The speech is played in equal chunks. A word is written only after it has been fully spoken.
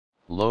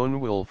Lone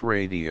Wolf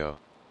Radio.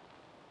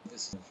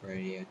 This is Wolf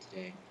Radio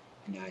today,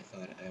 and I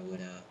thought I would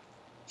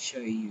show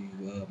you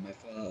my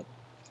Fallout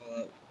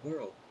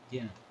world.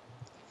 Yeah.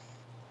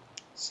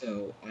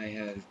 So I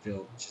have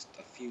built just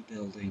a few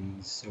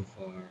buildings so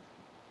far.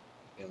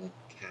 I built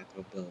a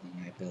Capitol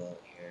building I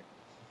built here.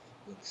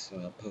 Looks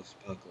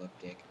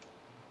post-apocalyptic.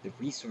 The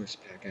resource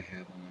pack I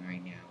have on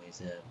right now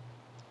is a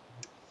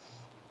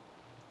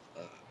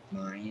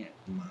mine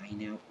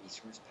out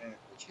resource pack,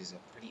 which is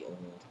a pretty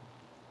old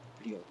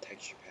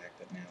texture pack,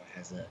 but now it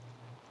has a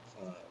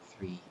Fallout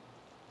 3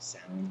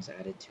 sounds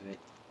added to it.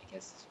 I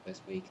guess is the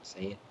best way you could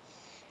say it.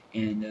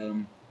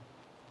 And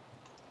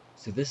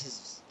so this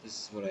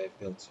is what I've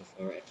built so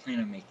far. I plan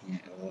on making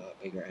it a lot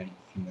bigger, adding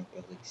a few more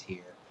buildings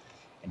here,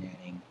 and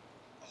adding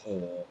a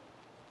whole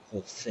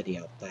city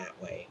out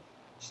that way.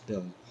 Just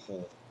building a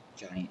whole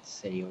giant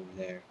city over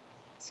there.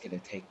 It's gonna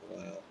take a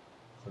while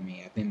for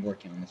me. I've been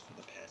working on this for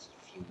the past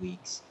few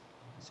weeks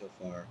so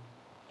far,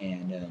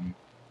 and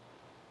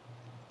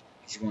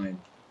I just wanted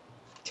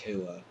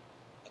to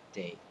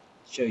update,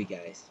 show you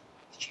guys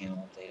the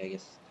channel update, I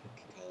guess you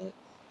could call it,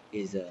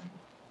 is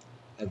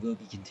I will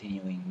be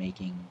continuing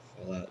making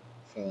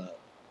Fallout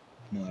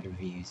mod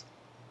reviews,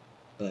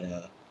 but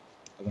I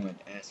wanted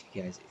to ask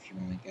you guys if you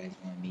guys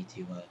want me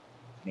to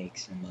make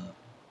some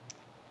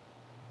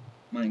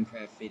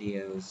Minecraft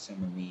videos, some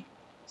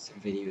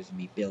videos of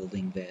me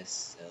building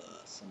this,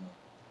 some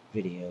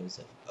videos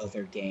of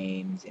other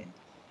games, and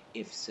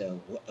if so,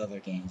 what other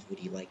games would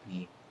you like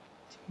me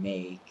to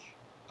make,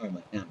 or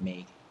not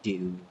make,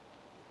 do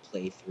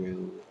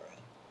playthrough, or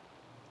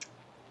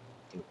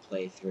do a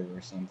playthrough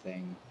or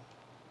something,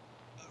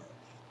 or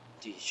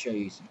to show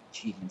you some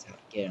achievements, how to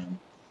get them,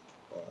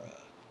 or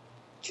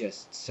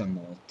just some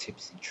more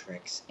tips and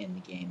tricks in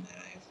the game that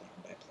I have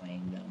learned by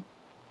playing them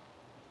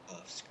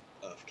off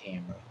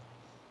camera.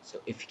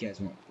 So if you guys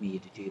want me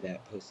to do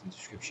that, post in the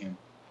description.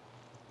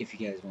 If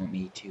you guys want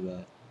me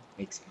to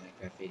make some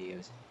Minecraft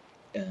videos,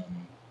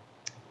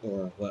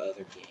 or what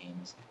other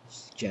games,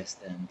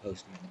 suggest them,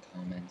 post them in the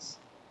comments,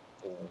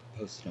 or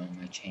post it on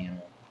my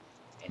channel,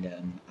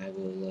 and I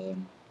will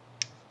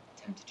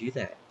attempt to do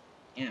that.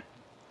 Yeah.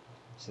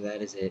 So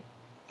that is it.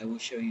 I will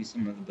show you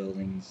some of the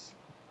buildings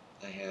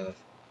I have.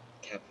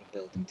 Capitol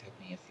building took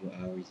me a few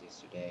hours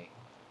yesterday.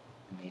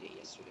 I made it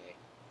yesterday.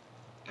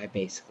 I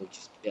basically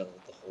just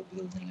built the whole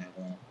building I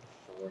want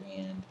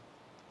beforehand,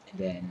 and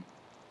then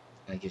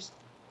I just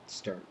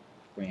start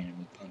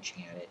randomly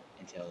punching at it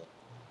until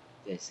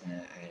this, and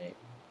I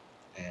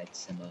add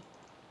some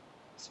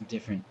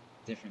different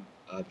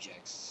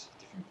objects,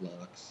 different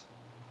blocks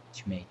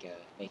to make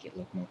it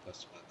look more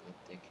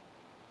post-apocalyptic.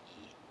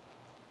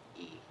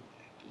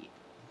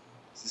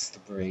 This is the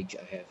bridge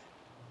I have.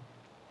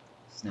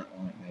 It's not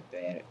one of my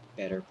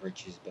better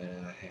bridges, but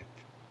I have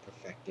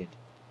perfected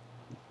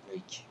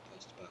bridge,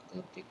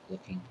 post-apocalyptic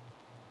looking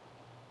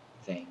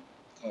thing.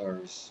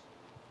 Cars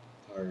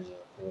are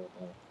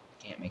horrible.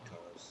 Can't make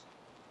cars.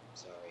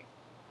 Sorry.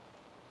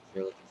 If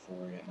you're looking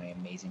forward at my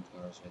amazing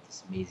cars, or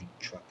this amazing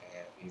truck I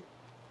have here,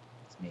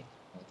 it's made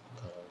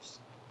multiple colors.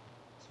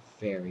 It's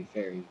very,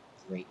 very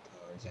great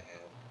cars I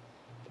have.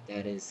 But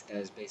that is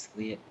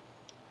basically it.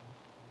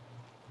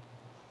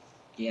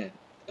 Yeah.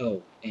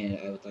 Oh, and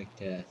I would like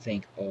to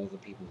thank all the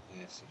people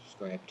who have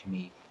subscribed to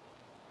me.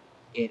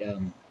 It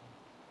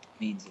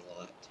means a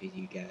lot to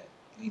you guys.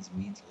 Means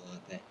a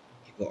lot that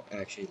people are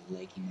actually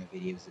liking my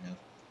videos enough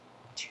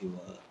to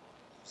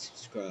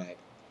subscribe.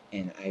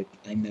 And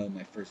I know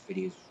my first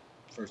 3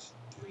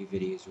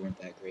 videos weren't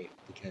that great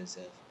because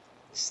of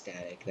the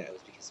static. That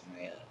was because of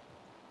my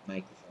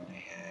microphone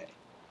I had.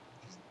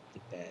 It wasn't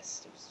the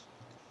best. It was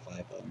a $5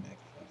 microphone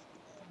from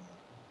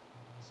Walmart,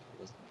 so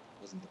it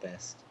wasn't the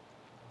best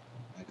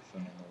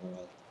microphone in the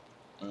world.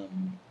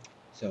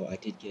 So I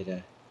did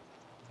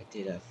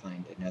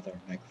find another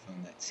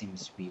microphone that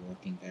seems to be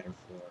working better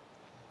for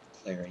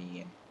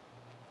clarity and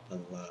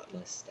a lot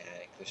less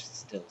static. There's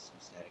still some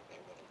static there,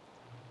 but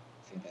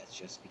I think that's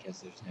just because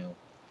there's no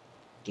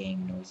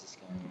game noises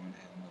going on.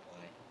 I don't know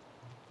why.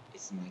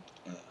 It's my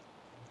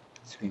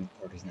screen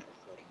recorder's not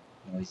recording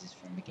noises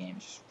from the game,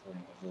 it's just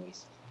recording my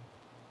voice.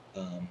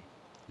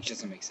 Which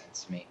doesn't make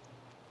sense to me.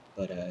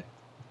 But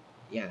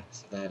yeah,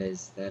 so that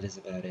is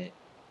about it.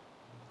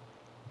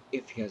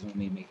 If you guys want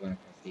me to make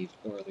Minecraft videos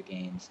or other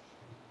games,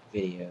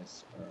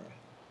 videos, or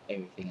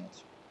everything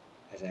else,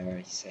 as I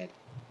already said,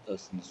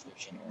 post in the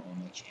description or on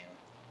my channel.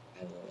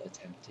 I will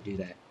attempt to do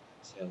that.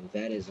 So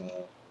that is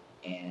all,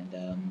 and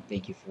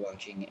thank you for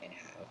watching, and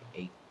have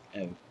a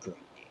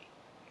great day.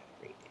 Have a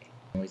great day.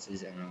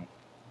 Noises, and I'll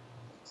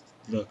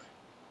look,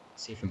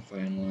 see if I can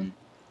find one.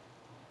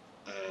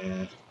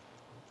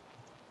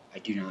 I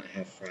do not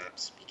have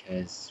fraps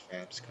because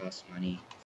fraps cost money.